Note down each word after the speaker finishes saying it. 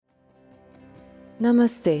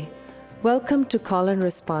Namaste. Welcome to Call and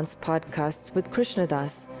Response podcasts with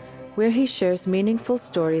Krishnadas, where he shares meaningful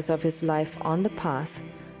stories of his life on the path,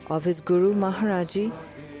 of his Guru Maharaji,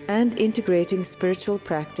 and integrating spiritual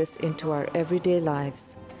practice into our everyday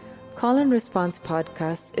lives. Call and Response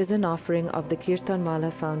podcast is an offering of the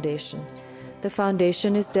Kirtanwala Foundation. The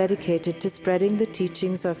foundation is dedicated to spreading the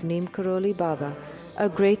teachings of Neem Karoli Baba, a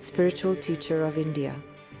great spiritual teacher of India.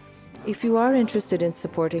 If you are interested in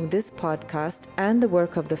supporting this podcast and the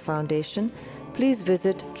work of the foundation, please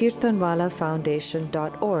visit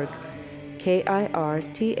kirtanwalafoundation.org,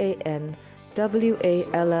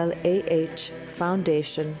 KIRTANWALLAH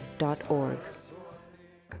foundation.org.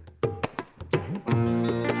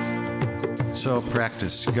 So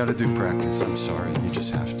practice. You got to do practice. I'm sorry. You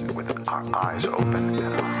just have to. With our eyes open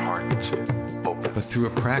and our hearts open. But through a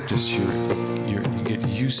practice, you get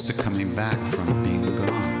used to coming back from being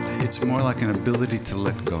gone. It's more like an ability to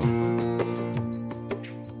let go.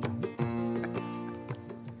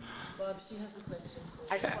 Bob, she has a question.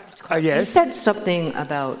 Yes. You said something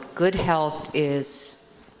about good health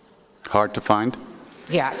is... Hard to find?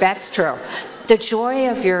 Yeah, that's true. The joy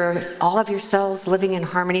of all of your cells living in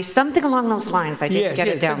harmony, something along those lines. I didn't get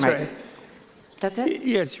it down that's right. That's it?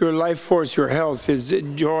 Yes, your life force, your health is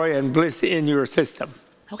joy and bliss in your system.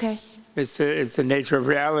 Okay. It's the nature of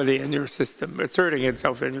reality in your system, asserting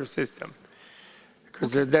itself in your system.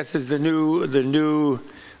 Because this is the new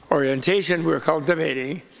orientation we're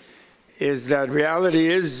cultivating, is that reality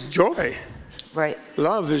is joy. Right.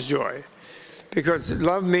 Love is joy. Because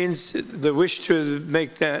love means the wish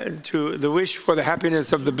the wish for the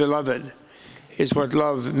happiness of the beloved is what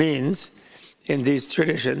love means in these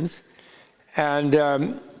traditions. And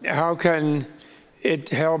how can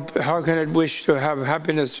it wish to have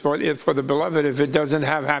happiness for the beloved if it doesn't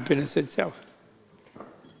have happiness itself?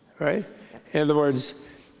 Right? In other words,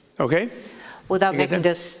 okay? Without making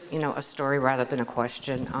this, a story rather than a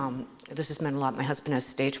question, this has meant a lot. My husband has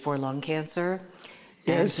stage 4 lung cancer.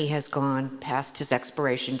 And Yes. he has gone past his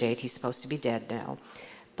expiration date. He's supposed to be dead now.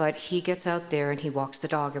 But he gets out there and he walks the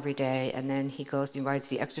dog every day, and then he goes and rides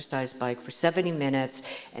the exercise bike for 70 minutes,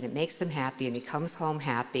 and it makes him happy, and he comes home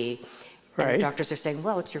happy. And Right. the doctors are saying,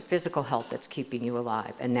 well, it's your physical health that's keeping you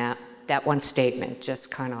alive. And that one statement just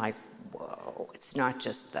kind of like, whoa, it's not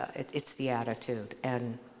just it's the attitude.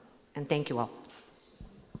 And thank you all.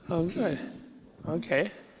 Oh, good. Okay.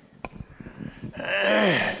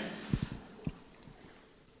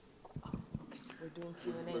 We're doing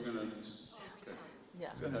Q&A. Yeah.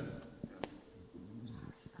 Go ahead.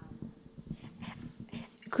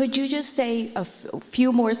 Could you just say a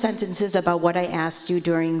few more sentences about what I asked you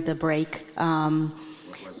during the break?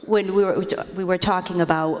 When we were talking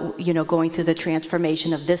about, going through the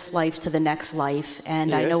transformation of this life to the next life.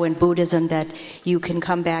 And I Yes. know in Buddhism that you can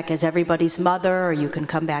come back as everybody's mother, or you can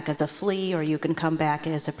come back as a flea, or you can come back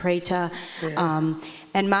as a preta.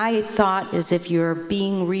 And my thought is, if you're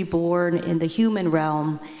being reborn in the human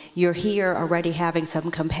realm, you're here already having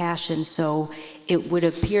some compassion, so it would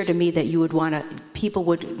appear to me that people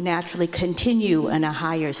would naturally continue in a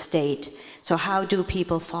higher state. So how do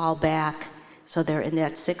people fall back so they're in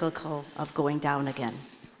that cyclical of going down again?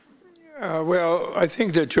 Well, I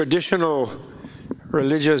think the traditional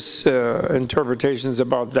religious interpretations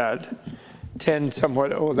about that tend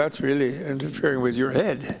somewhat, that's really interfering with your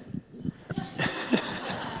head.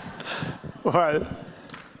 Well,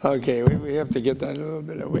 okay, we have to get that a little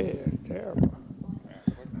bit away. That's terrible.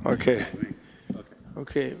 Okay.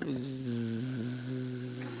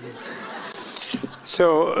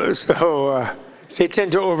 So they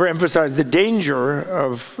tend to overemphasize the danger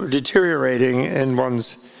of deteriorating in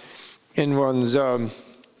one's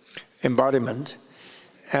embodiment,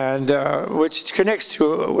 and which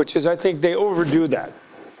is, I think they overdo that.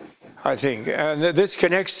 And this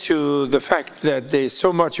connects to the fact that they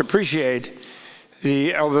so much appreciate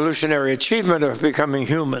the evolutionary achievement of becoming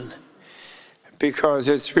human, because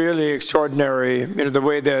it's really extraordinary, the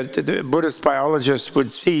way that the Buddhist biologists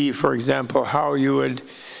would see, for example, how you would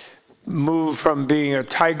move from being a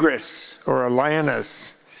tigress or a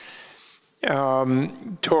lioness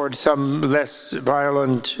toward some less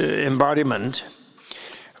violent embodiment,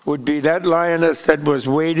 would be that lioness that was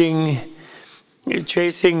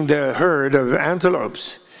chasing the herd of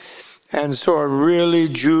antelopes, and saw a really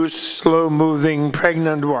slow-moving,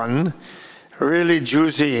 pregnant one, really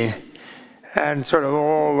juicy, and sort of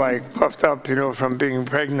all like puffed up, from being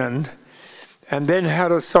pregnant, and then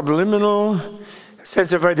had a subliminal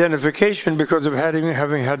sense of identification because of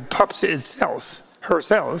having had pups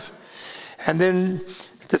herself, and then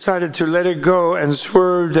decided to let it go and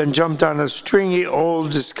swerved and jumped on a stringy,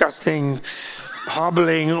 old, disgusting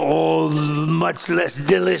hobbling old, much less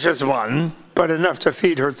delicious one, but enough to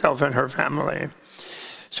feed herself and her family.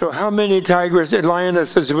 So how many tigers and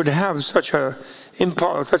lionesses would have such a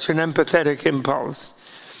impulse, such an empathetic impulse,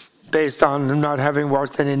 based on not having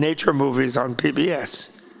watched any nature movies on PBS?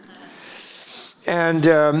 And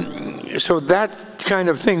so that kind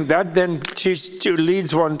of thing, that then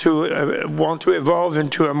leads one to want to evolve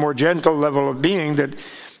into a more gentle level of being that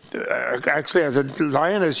actually, as a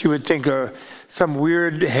lioness, you would think some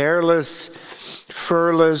weird hairless,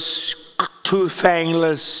 furless,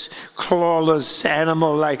 tooth-fangless, clawless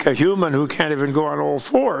animal like a human who can't even go on all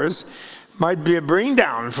fours might be a bring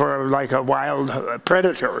down for like a wild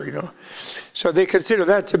predator, you know. So they consider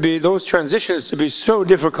that to be, those transitions to be so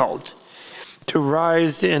difficult to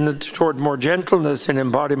rise toward more gentleness in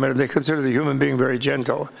embodiment. They consider the human being very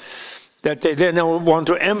gentle, that they then want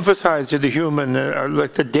to emphasize to the human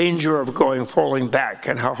like the danger of falling back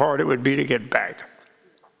and how hard it would be to get back.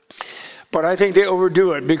 But I think they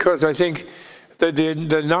overdo it, because I think that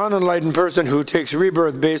the non-enlightened person who takes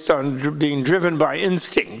rebirth based on being driven by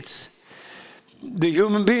instincts, the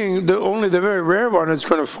human being, only the very rare one is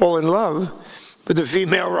going to fall in love with the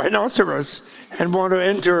female rhinoceros and want to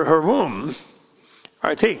enter her womb,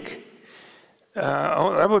 I think.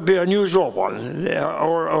 That would be an unusual one.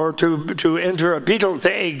 Or to enter a beetle's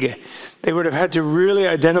egg, they would have had to really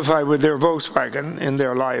identify with their Volkswagen in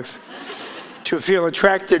their life to feel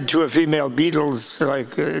attracted to a female beetle's,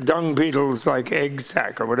 like dung beetle's, like egg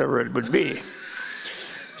sac or whatever it would be.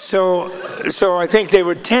 So I think they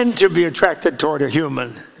would tend to be attracted toward a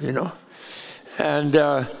human, you know, and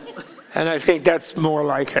I think that's more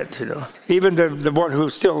like it, you know. Even the one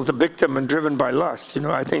who's still the victim and driven by lust, you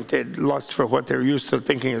know, I think they lust for what they're used to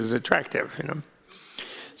thinking is attractive, you know.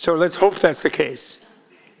 So let's hope that's the case.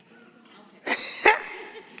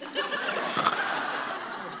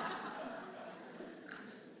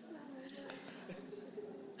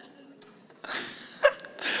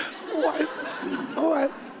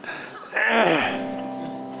 What?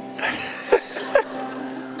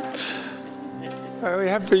 We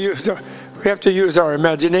have to use our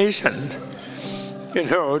imagination, you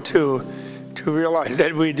know, to realize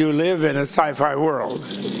that we do live in a sci-fi world.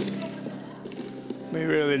 We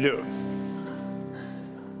really do.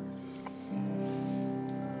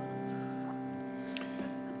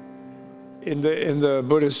 In the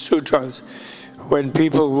Buddhist sutras, when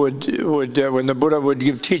people when the Buddha would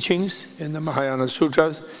give teachings in the Mahayana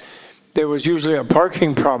sutras, there was usually a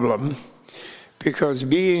parking problem, because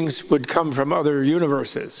beings would come from other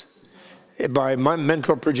universes by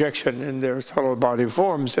mental projection in their subtle body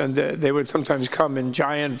forms, and they would sometimes come in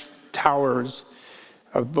giant towers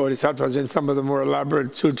of bodhisattvas in some of the more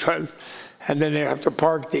elaborate sutras, and then they have to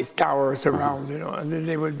park these towers around, you know, and then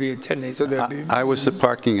they would be attending. So I was the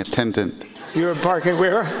parking attendant. You were parking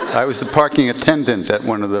where? I was the parking attendant at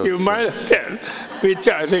one of those. You might have been. Me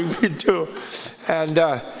too. I think me too. And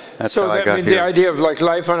That's so how I that got means here. the idea of like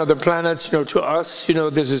life on other planets, you know, to us, you know,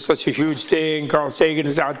 this is such a huge thing. Carl Sagan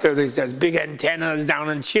is out there. There's big antennas down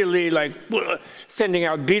in Chile, like sending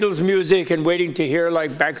out Beatles music and waiting to hear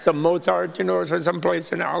like back some Mozart, you know, or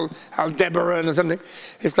someplace in Aldebaran or something.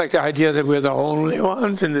 It's like the idea that we're the only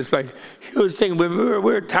ones in this like huge thing.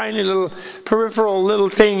 We're a tiny little peripheral little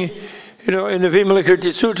thing, you know. In the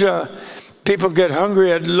Vimalakirti Sutra, people get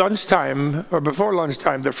hungry at lunchtime or before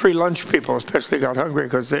lunchtime. The free lunch people especially got hungry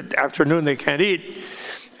because that afternoon they can't eat.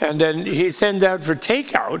 And then he sends out for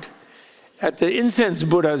takeout at the incense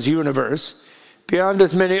Buddha's universe. Beyond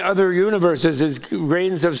as many other universes as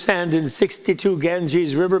grains of sand in 62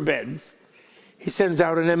 Ganges riverbeds. He sends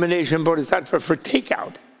out an emanation bodhisattva for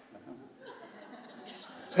takeout.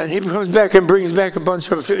 And he comes back and brings back a bunch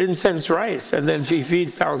of incense rice, and then he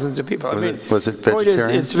feeds thousands of people. Was it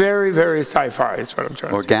vegetarian? It's very, very sci-fi is what I'm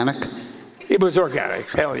trying to say. Organic? It was organic,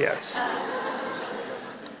 hell yes.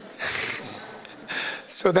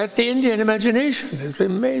 So that's the Indian imagination. It's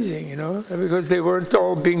amazing, you know, because they weren't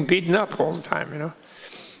all being beaten up all the time, you know.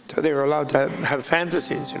 So they were allowed to have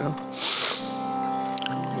fantasies, you know.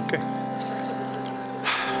 Okay.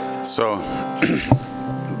 So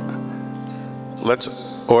let's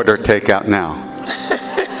order takeout now.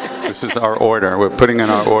 This is our order. We're putting in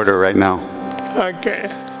our order right now. Okay.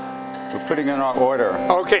 We're putting in our order.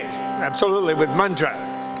 Okay, absolutely, with mantra.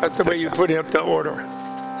 That's the way you put up the order.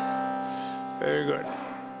 Very good.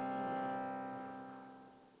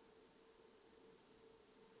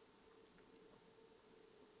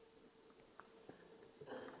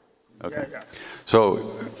 Okay.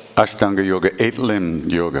 So Ashtanga Yoga,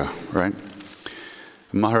 8-limbed yoga, right?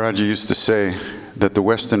 Maharaji used to say that the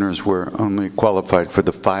Westerners were only qualified for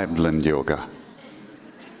the 5-limbed yoga,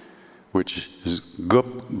 which is gup,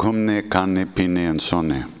 gumne, kane, pine, and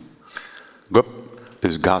sone. Gup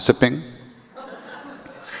is gossiping.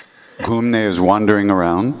 Gumne is wandering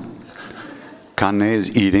around. Kane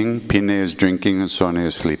is eating. Pine is drinking. And sone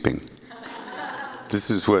is sleeping. This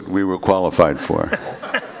is what we were qualified for.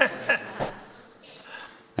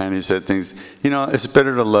 And he said things, it's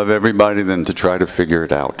better to love everybody than to try to figure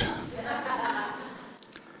it out.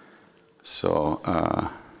 So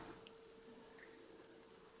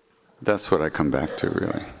that's what I come back to,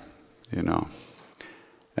 really,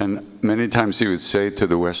 And many times he would say to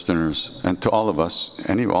the Westerners, and to all of us,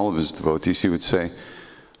 all of his devotees, he would say,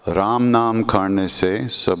 Ram Nam Karne Se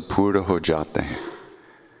Sab Pura Ho Jate Hai.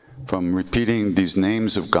 From repeating these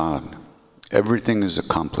names of God, everything is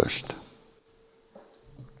accomplished.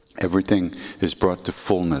 Everything is brought to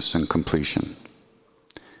fullness and completion.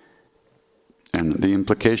 And the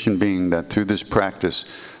implication being that through this practice,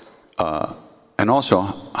 and also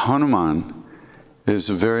Hanuman is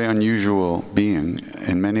a very unusual being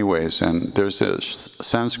in many ways. And there's a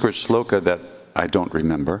Sanskrit shloka that I don't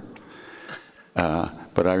remember,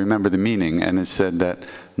 but I remember the meaning. And it said that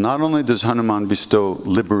not only does Hanuman bestow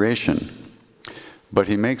liberation, but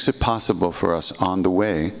he makes it possible for us on the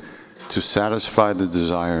way to satisfy the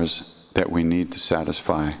desires that we need to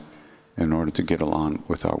satisfy in order to get along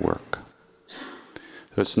with our work.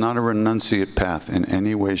 So it's not a renunciate path in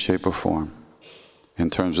any way, shape, or form in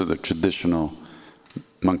terms of the traditional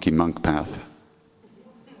monkey-monk path.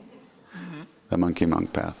 The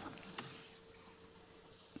monkey-monk path.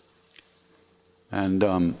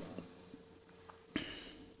 And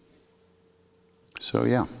so,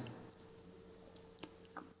 yeah.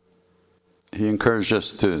 He encouraged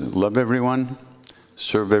us to love everyone,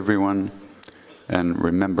 serve everyone, and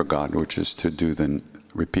remember God, which is to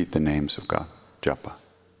repeat the names of God. Japa,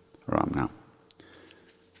 Ram Nam.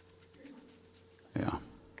 Yeah.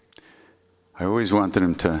 I always wanted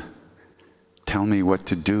him to tell me what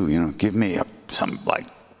to do, give me some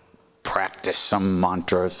practice, some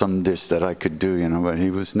mantra, some this that I could do, but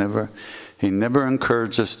he never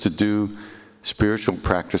encouraged us to do spiritual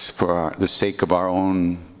practice for the sake of our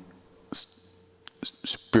own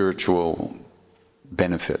spiritual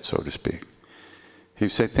benefit, so to speak. He'd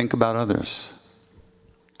say, think about others.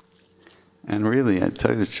 And really, I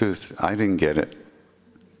tell you the truth, I didn't get it.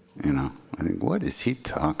 I think, what is he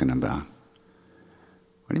talking about?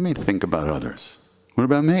 What do you mean, think about others? What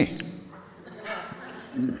about me?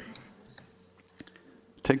 It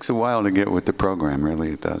takes a while to get with the program,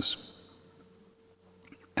 really it does.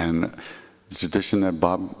 And the tradition that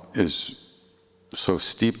Bob is so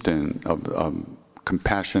steeped in of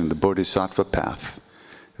compassion, the Bodhisattva path,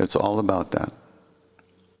 it's all about that.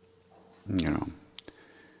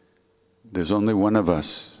 There's only one of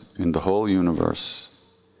us in the whole universe,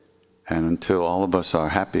 and until all of us are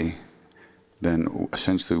happy, then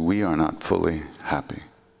essentially we are not fully happy,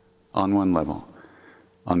 on one level.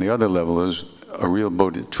 On the other level is a real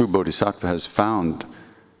true Bodhisattva has found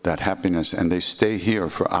that happiness, and they stay here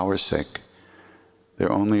for our sake.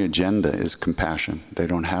 Their only agenda is compassion. They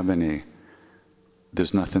don't have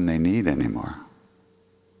there's nothing they need anymore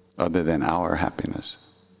other than our happiness.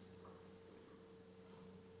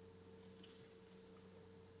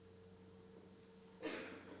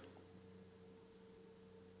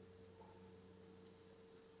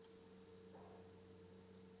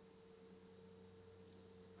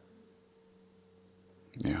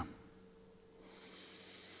 Yeah.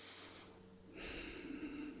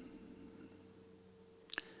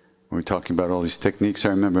 We're talking about all these techniques. I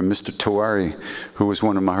remember Mr. Tiwari, who was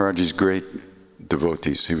one of Maharaji's great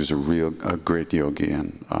devotees. He was a great yogi,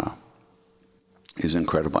 and he's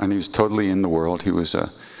incredible. And he was totally in the world. He was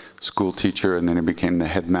a school teacher, and then he became the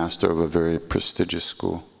headmaster of a very prestigious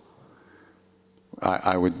school.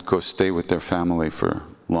 I would go stay with their family for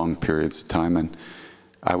long periods of time, and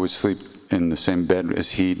I would sleep in the same bed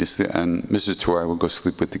as he, and Mrs. Tiwari would go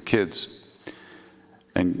sleep with the kids.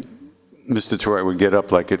 And Mr. Tiwari would get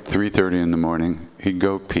up like at 3:30 in the morning. He'd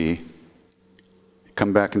go pee,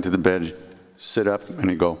 come back into the bed, sit up, and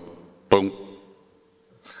he'd go, boom.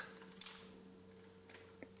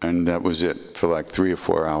 And that was it for like 3 or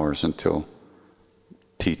 4 hours until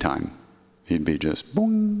tea time. He'd be just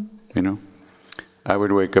boom, I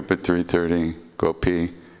would wake up at 3:30, go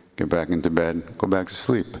pee, get back into bed, go back to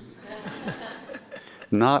sleep.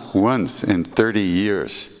 Not once in 30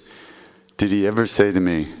 years did he ever say to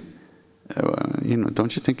me,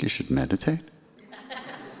 don't you think you should meditate?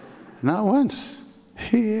 Not once.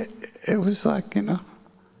 It was like,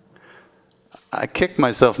 I kick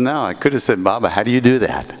myself now. I could have said, Baba, how do you do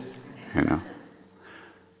that?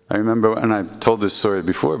 I remember, and I've told this story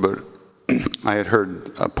before, but I had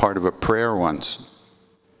heard a part of a prayer once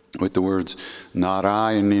with the words,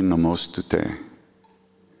 Narayani Namostute.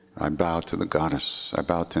 I bow to the goddess. I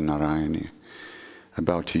bow to Narayani. I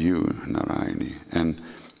bow to you, Narayani. And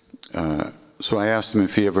so I asked him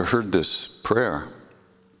if he ever heard this prayer.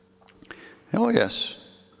 Oh, yes.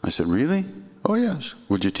 I said, really? Oh, yes.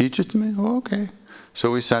 Would you teach it to me? Oh, okay.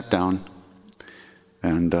 So we sat down,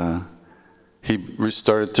 and he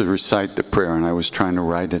started to recite the prayer, and I was trying to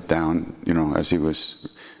write it down, as he was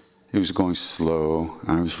going slow.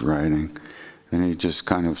 I was writing, and he just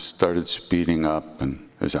kind of started speeding up, and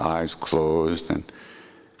his eyes closed, and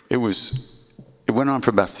it went on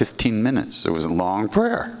for about 15 minutes. It was a long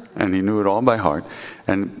prayer, and he knew it all by heart.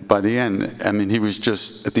 And by the end, he was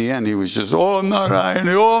just Om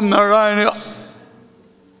Narayani, Om Narayani.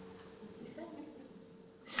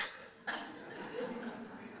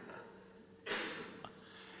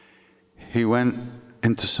 He went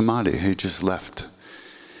into samadhi. He just left.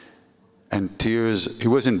 And tears, he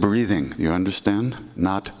wasn't breathing, you understand?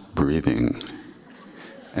 Not breathing.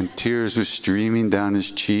 And tears were streaming down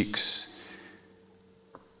his cheeks.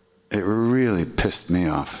 It really pissed me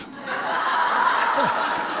off.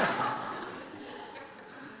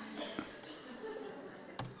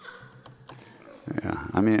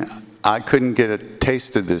 Yeah, I couldn't get a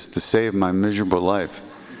taste of this to save my miserable life.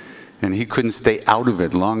 And he couldn't stay out of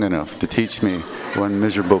it long enough to teach me one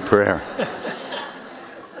miserable prayer.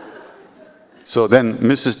 So then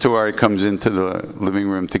Mrs. Tiwari comes into the living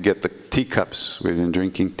room to get the teacups. We've been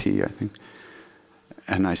drinking tea, I think.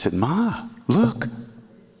 And I said, Ma, look.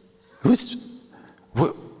 When's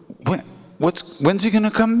he going to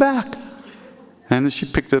come back? And then she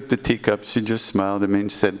picked up the teacups. She just smiled at me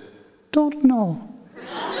and said, don't know.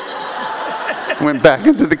 Went back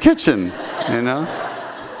into the kitchen,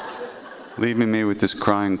 leaving me with this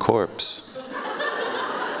crying corpse.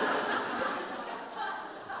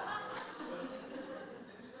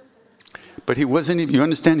 But he wasn't even, you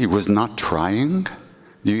understand, he was not trying.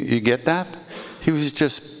 You get that?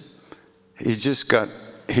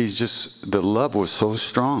 The love was so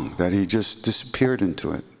strong that he just disappeared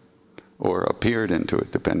into it, or appeared into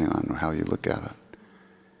it, depending on how you look at it.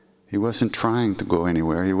 He wasn't trying to go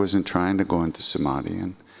anywhere. He wasn't trying to go into samadhi.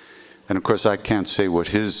 And of course, I can't say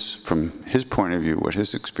from his point of view, what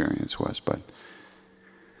his experience was, but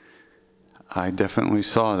I definitely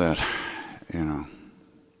saw that,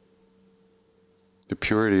 the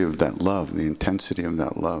purity of that love, the intensity of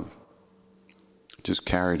that love, just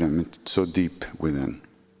carried him so deep within.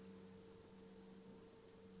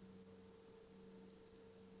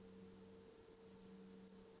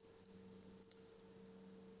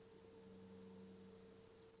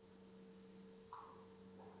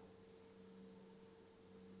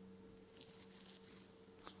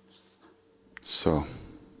 So,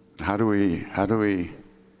 how does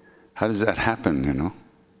that happen,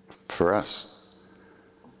 for us?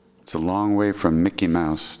 It's a long way from Mickey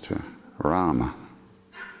Mouse to Rama.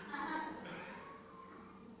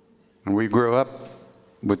 And we grow up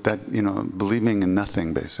with that, believing in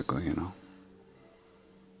nothing, basically,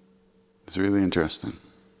 It's really interesting.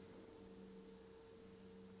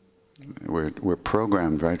 We're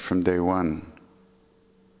programmed right from day one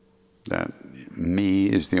that me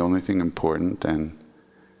is the only thing important, and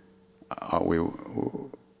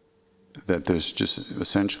that there's just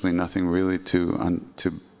essentially nothing really to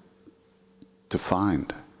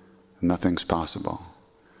find. Nothing's possible,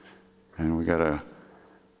 and we gotta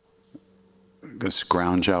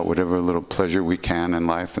scrounge out whatever little pleasure we can in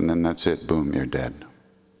life, and then that's it. Boom, you're dead.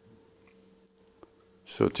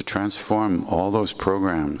 So to transform all those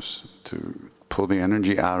programs, to pull the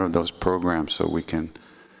energy out of those programs, so we can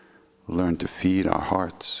learn to feed our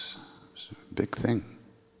hearts, it's a big thing.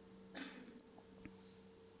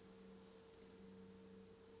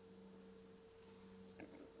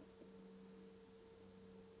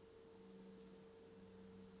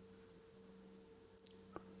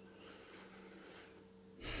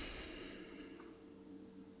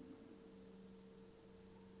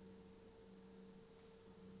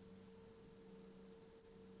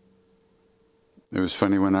 It was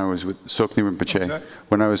funny when I was with Tsoknyi Rinpoche. Okay.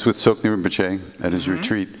 When I was with Tsoknyi Rinpoche at his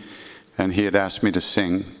retreat, and he had asked me to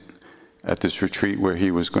sing at this retreat where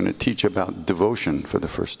he was going to teach about devotion for the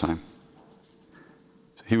first time.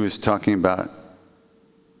 He was talking about,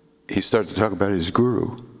 he started to talk about his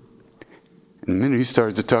guru. And the minute he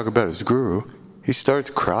started to talk about his guru, he started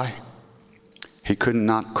to cry. He could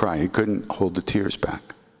not cry. He couldn't hold the tears back.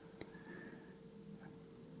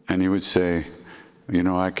 And he would say,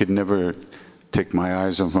 I could never take my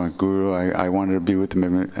eyes off my guru. I wanted to be with him.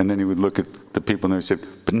 And then he would look at the people and he would say,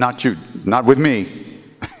 but not you, not with me.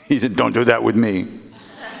 He said, don't do that with me.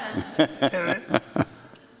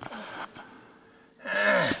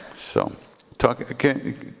 So,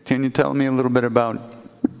 can you tell me a little bit about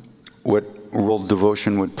what role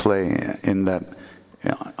devotion would play in that,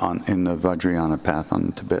 in the Vajrayana path, on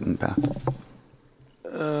the Tibetan path?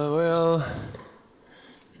 Well,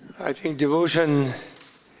 I think devotion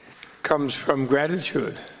comes from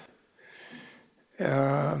gratitude,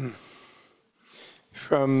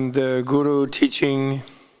 from the Guru teaching,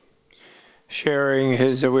 sharing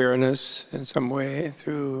his awareness in some way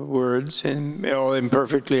through words, and all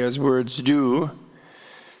imperfectly as words do.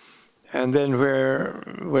 And then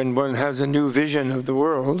when one has a new vision of the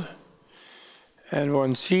world, and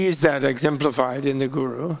one sees that exemplified in the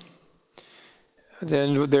Guru,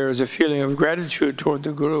 then there is a feeling of gratitude toward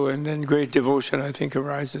the Guru, and then great devotion, I think,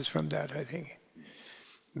 arises from that, I think,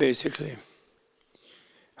 basically.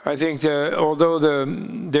 I think although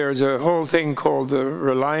there's a whole thing called the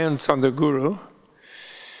reliance on the Guru,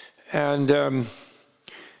 and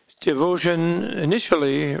devotion,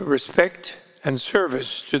 initially, respect and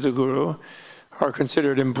service to the Guru are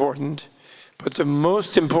considered important, but the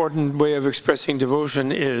most important way of expressing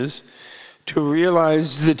devotion is to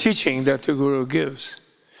realize the teaching that the Guru gives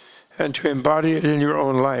and to embody it in your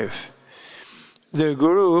own life. The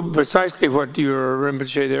Guru, precisely what your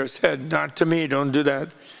Rinpoche there said, not to me, don't do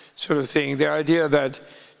that sort of thing. The idea that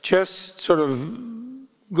just sort of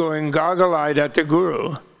going goggle-eyed at the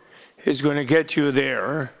Guru is going to get you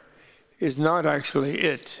there is not actually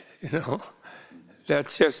it,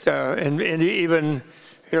 That's just, and even,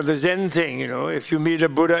 the Zen thing, if you meet a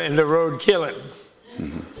Buddha in the road, kill him.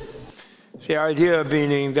 Mm-hmm. The idea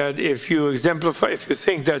meaning that if you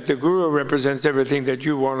think that the Guru represents everything that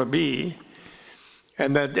you want to be,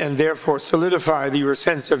 and therefore solidify your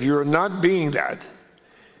sense of you're not being that,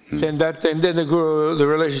 then the Guru, the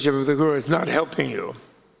relationship with the Guru is not helping you.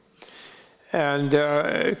 And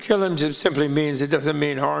kill him just simply means, it doesn't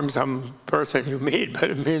mean harm some person you meet, but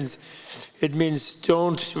it means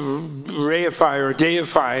don't reify or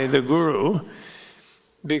deify the Guru,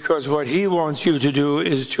 because what he wants you to do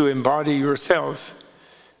is to embody yourself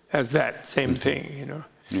as that same thing,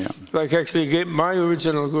 Yeah. Like actually, my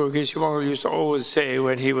original Guru, Geshe Wangyal, used to always say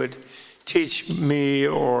when he would teach me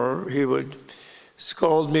or he would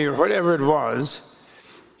scold me or whatever it was,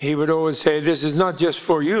 he would always say, this is not just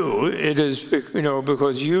for you, it is,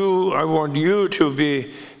 because I want you to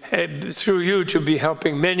be, through you to be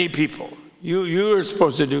helping many people. You are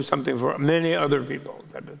supposed to do something for many other people,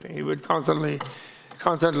 type of thing. He would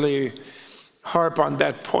constantly harp on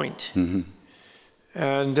that point. Mm-hmm.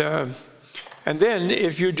 And then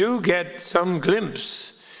if you do get some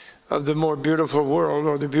glimpse of the more beautiful world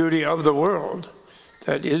or the beauty of the world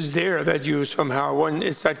that is there, that you somehow,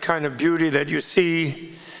 it's that kind of beauty that you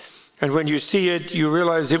see, and when you see it, you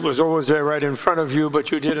realize it was always there right in front of you,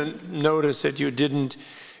 but you didn't notice it, you didn't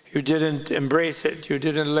embrace it, you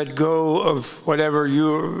didn't let go of whatever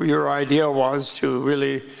your idea was to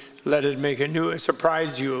really let it make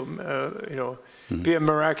surprise you, be a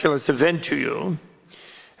miraculous event to you.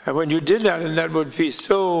 And when you did that, and that would be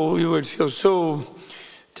you would feel so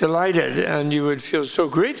delighted, and you would feel so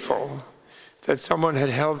grateful that someone had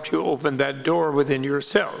helped you open that door within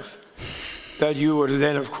yourself, that you would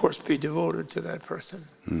then, of course, be devoted to that person.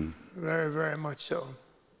 Mm. Very, very much so.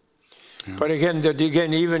 Yeah. But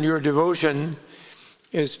again, even your devotion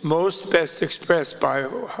is most best expressed by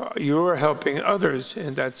your helping others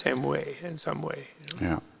in that same way, in some way.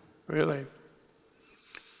 Yeah. Really.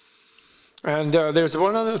 And there's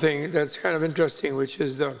one other thing that's kind of interesting, which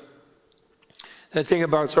is the thing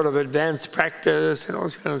about sort of advanced practice and all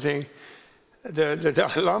this kind of thing. The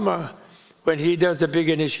Dalai Lama, when he does a big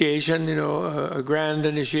initiation, a grand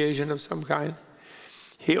initiation of some kind,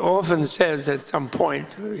 he often says at some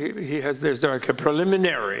point, there's like a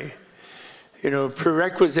preliminary,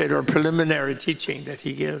 prerequisite or preliminary teaching that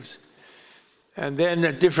he gives. And then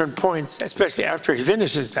at different points, especially after he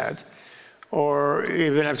finishes that, or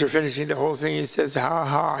even after finishing the whole thing, he says,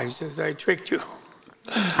 he says, I tricked you.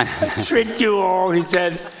 I tricked you all, he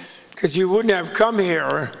said, because you wouldn't have come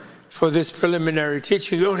here for this preliminary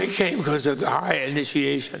teaching. You only came because of the high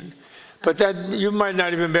initiation. But that you might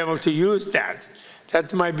not even be able to use that.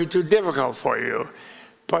 That might be too difficult for you.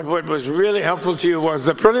 But what was really helpful to you was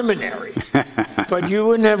the preliminary. But you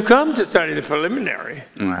wouldn't have come to study the preliminary.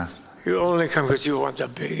 Yeah. You only come because you want the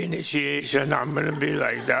big initiation. I'm going to be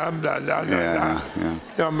like that, blah, blah, blah, blah. Yeah.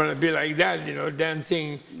 I'm going to be like that,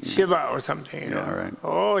 dancing Shiva or something. Yeah, right.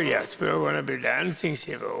 Oh, yes, we're going to be dancing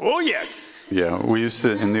Shiva. Oh, yes. Yeah, we used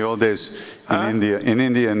to, in the old days, in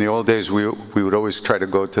India, in the old days, we would always try to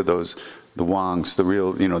go to those the Wangs, the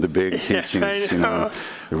real, the big teachings, the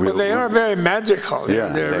real. Well, they are very magical. Yeah,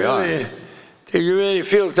 They're they really, are. You really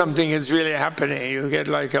feel something is really happening. You get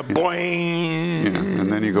like a boing. Yeah, and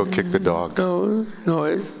then you go kick the dog.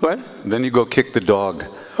 Noise. What? Then you go kick the dog.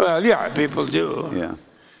 Well, yeah, people do. Yeah.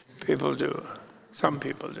 People do. Some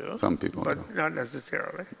people do. Some people but do. not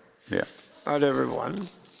necessarily. Yeah. Not everyone.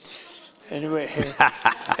 Anyway,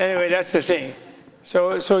 that's the thing.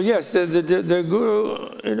 So yes, the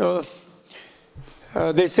guru,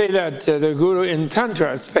 they say that the guru in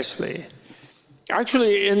Tantra especially,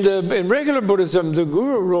 actually in regular Buddhism, the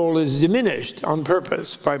guru role is diminished on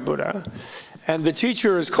purpose by Buddha, and the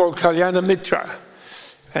teacher is called Kalyana Mitra.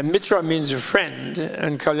 And Mitra means a friend,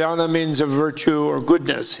 and Kalyana means a virtue or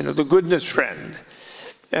goodness, the goodness friend.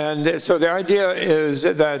 And so the idea is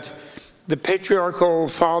that the patriarchal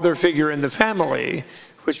father figure in the family,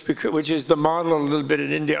 which is the model a little bit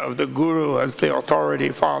in India of the guru as the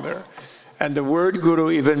authority father, and the word guru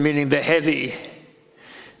even meaning the heavy.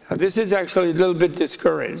 Now, this is actually a little bit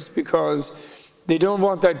discouraged because they don't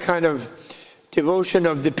want that kind of devotion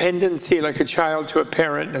of dependency like a child to a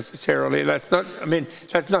parent necessarily. That's not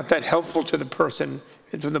that helpful to the person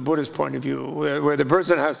from the Buddhist point of view, where the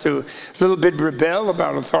person has to a little bit rebel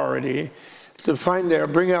about authority to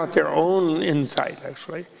bring out their own insight,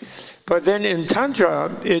 actually. But then in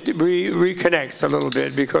Tantra, it reconnects a little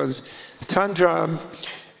bit because Tantra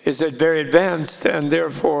is very advanced, and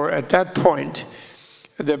therefore at that point,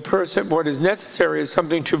 what is necessary is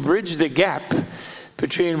something to bridge the gap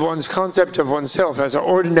between one's concept of oneself as an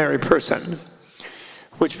ordinary person,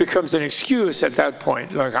 which becomes an excuse at that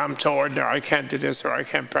point, like I'm so ordinary, I can't do this, or I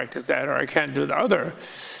can't practice that, or I can't do the other.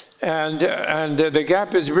 And the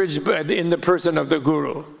gap is bridged in the person of the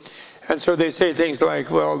guru. And so they say things like,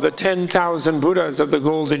 well, the 10,000 Buddhas of the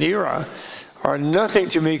golden era are nothing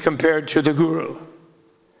to me compared to the guru.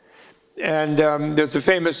 And there's a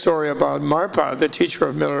famous story about Marpa, the teacher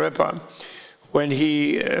of Milarepa, when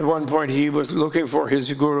at one point he was looking for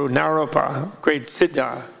his guru Naropa, great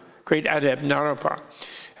Siddha, great adept Naropa.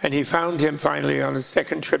 And he found him finally on his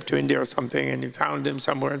second trip to India or something, and he found him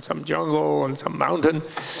somewhere in some jungle, on some mountain.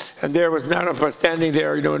 And there was Naropa standing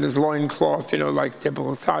there, in his loincloth, like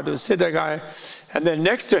typical sadhu Siddha guy. And then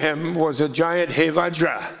next to him was a giant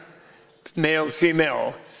Hevajra, male,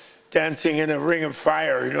 female, dancing in a ring of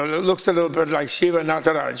fire. It looks a little bit like Shiva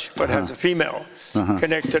Nataraj, but has a female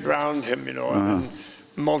connected around him, and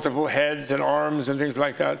multiple heads and arms and things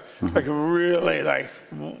like that. Like really,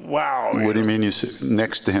 wow. What do you mean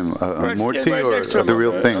next to him? A Murti or the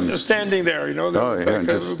real thing? Standing there, a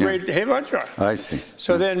great Hevajra. I see.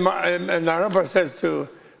 So then Naropa says to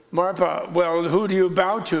Marpa, well, who do you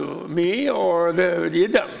bow to, me or the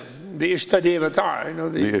Idam? The Ishtadevata,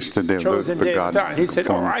 the chosen Devata. And he said,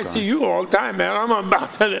 I see you all the time, man. I'm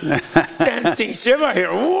about to dancing Shiva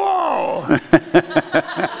here. Whoa!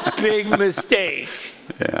 Big mistake.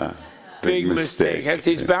 Yeah. Big mistake. As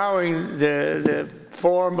he's bowing, the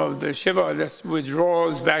form of the Shiva just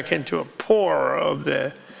withdraws back into a pore on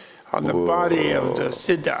the body of the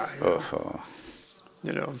Siddha.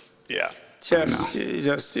 Yeah.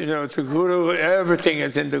 Just, the Guru, everything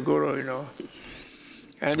is in the Guru,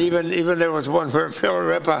 And even there was one where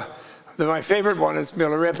Milarepa, my favorite one is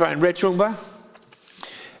Milarepa and Rechungpa.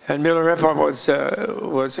 And Milarepa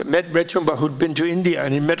met Rechungpa, who'd been to India,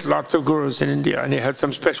 and he met lots of gurus in India, and he had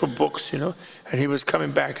some special books, and he was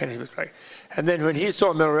coming back, and he was like, and then when he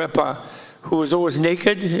saw Milarepa, who was always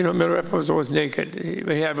naked, Milarepa was always naked.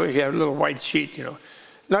 He had a little white sheet,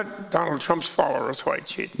 not Donald Trump's followers' white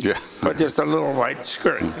sheet, but just a little white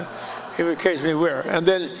skirt. He would occasionally wear, and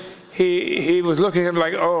then he was looking at him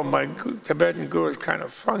like, oh, my Tibetan guru is kind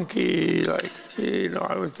of funky. Like, gee,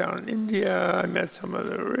 I was down in India. I met some of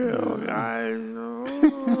the real guys.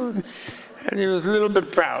 And he was a little bit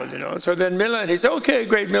proud, So then Mila, and he said, okay,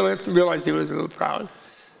 great. Mila realized he was a little proud.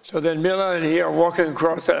 So then Mila and he are walking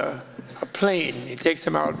across a plain. He takes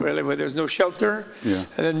him out really where there's no shelter. Yeah.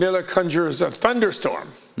 And then Mila conjures a thunderstorm.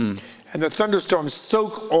 And the thunderstorms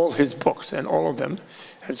soak all his books and all of them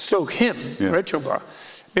and soak him, Rechungpa.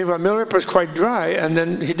 Meanwhile, Milarepa is quite dry, and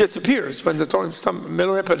then he disappears when the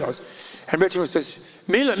Milarepa does. And Rechungpa says,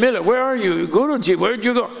 Mila, where are you? Guruji, where'd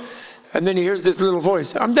you go? And then he hears this little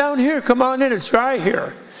voice, I'm down here, come on in, it's dry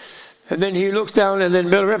here. And then he looks down, and then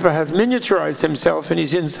Milarepa has miniaturized himself, and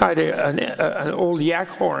he's inside an old yak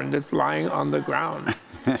horn that's lying on the ground.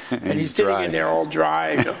 And he's sitting in there all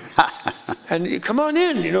dry. And come on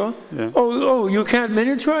in, Yeah. Oh, you can't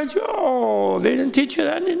miniaturize? Oh, they didn't teach you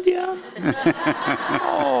that in India?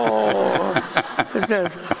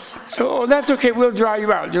 So that's okay, we'll dry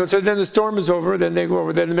you out. So then the storm is over, then they go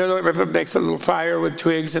over, then the Milarepa makes a little fire with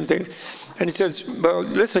twigs and things. And he says, well,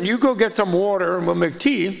 listen, you go get some water and we'll make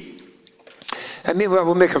tea. And meanwhile,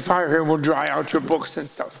 we'll make a fire here and we'll dry out your books and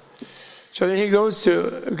stuff. So then he goes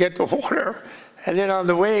to get the water. And then on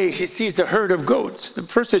the way, he sees a herd of goats.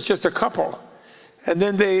 First, it's just a couple. And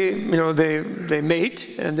then they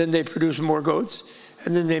mate, and then they produce more goats.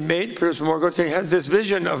 And then they mate, produce more goats, and he has this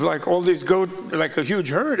vision of like all these goats, like a huge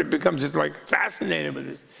herd. It becomes just like fascinated with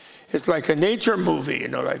this. It's like a nature movie,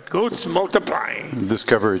 like goats multiplying.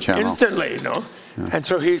 Discovery Channel. Instantly, Yeah. And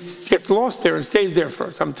so he gets lost there and stays there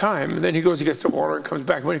for some time. And then he goes and gets the water and comes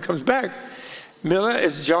back. When he comes back, Mila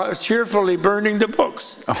is cheerfully burning the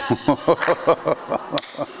books.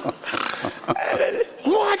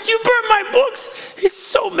 What? You burned my books? He's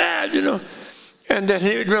so mad, And then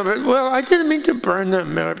he remembered, well, I didn't mean to burn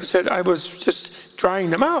them. And I said, I was just drying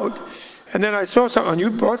them out. And then I saw something, you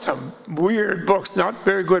brought some weird books, not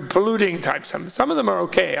very good, polluting type. Some of them are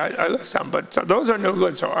okay, I love some, but those are no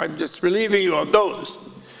good, so I'm just relieving you of those.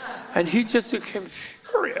 And he just became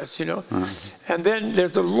furious, And then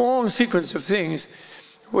there's a long sequence of things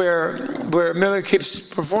where Miller keeps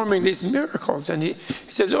performing these miracles. And he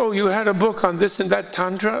says, oh, you had a book on this and that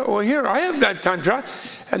Tantra? Oh, here, I have that Tantra.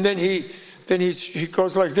 And then he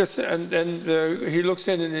goes like this, and he looks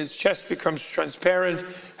in and his chest becomes transparent,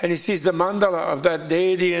 and he sees the mandala of that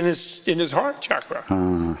deity in his heart chakra.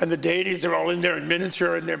 And the deities are all in there in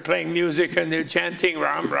miniature, and they're playing music, and they're chanting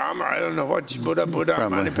Ram, Ram, or I don't know what, Buddha,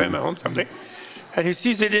 Mani Padme Hum, something. And he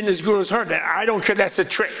sees it in his guru's heart, and I don't care, that's a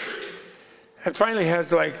trick. And finally he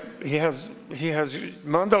has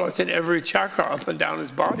mandalas in every chakra up and down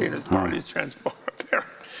his body, and his body is transformed.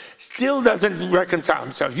 Still doesn't reconcile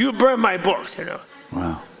himself. You burn my books,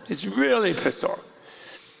 Wow. He's really pissed off.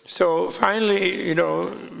 So finally,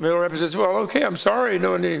 Milarepa says, well, okay, I'm sorry,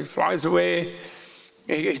 and he flies away.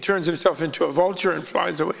 He turns himself into a vulture and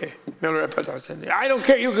flies away. Milarepa does. And I don't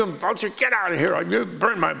care, you can vulture, get out of here, you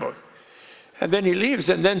burn my book. And then he leaves,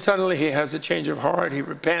 and then suddenly he has a change of heart, he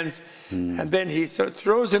repents, and then he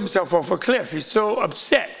throws himself off a cliff. He's so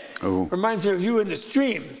upset. Oh. Reminds me of you in the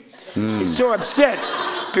stream. He's so upset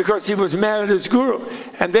because he was mad at his guru.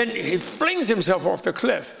 And then he flings himself off the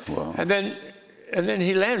cliff. Wow. And then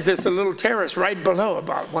he lands, there's a little terrace right below,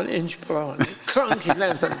 about 1 inch below. And clunk, he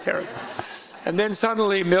lands on the terrace. And then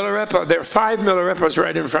suddenly Milarepa, there are 5 Milarepas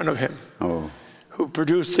right in front of him who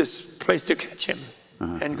produced this place to catch him.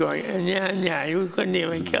 And going, yeah, you couldn't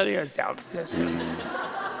even kill yourself.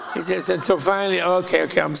 He says, and so finally, okay,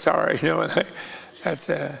 I'm sorry. That's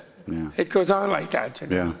it goes on like that.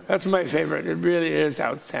 Yeah. That's my favorite. It really is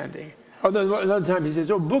outstanding. Another time he says,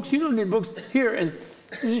 oh, books, you don't need books. Here, and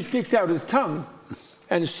he sticks out his tongue.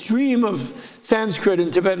 And a stream of Sanskrit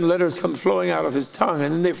and Tibetan letters come flowing out of his tongue.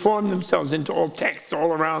 And then they form themselves into all texts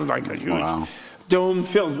all around like a huge dome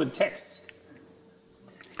filled with texts.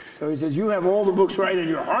 So he says, you have all the books right in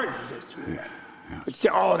your heart, he says to me. But,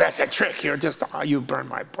 oh, that's a trick. You burn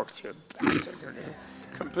my books, you bastard.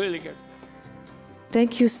 Completely gets.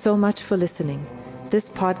 Thank you so much for listening. This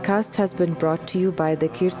podcast has been brought to you by the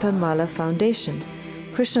Kirtanmala Foundation.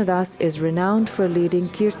 Krishnadas is renowned for leading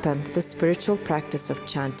kirtan, the spiritual practice of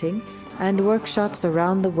chanting, and workshops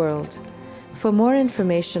around the world. For more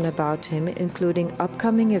information about him, including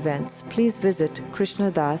upcoming events, please visit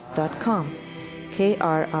krishnadas.com.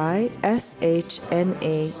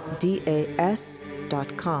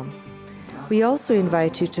 KRISHNADAS.com. We also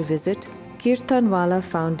invite you to visit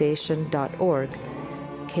kirtanwallahfoundation.org.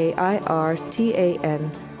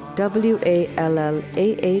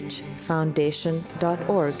 KIRTANWALLAH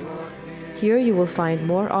foundation.org. Here you will find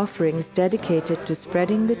more offerings dedicated to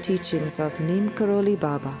spreading the teachings of Neem Karoli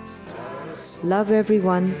Baba. Love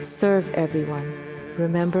everyone, serve everyone.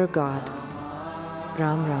 Remember God.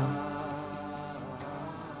 Ram Ram.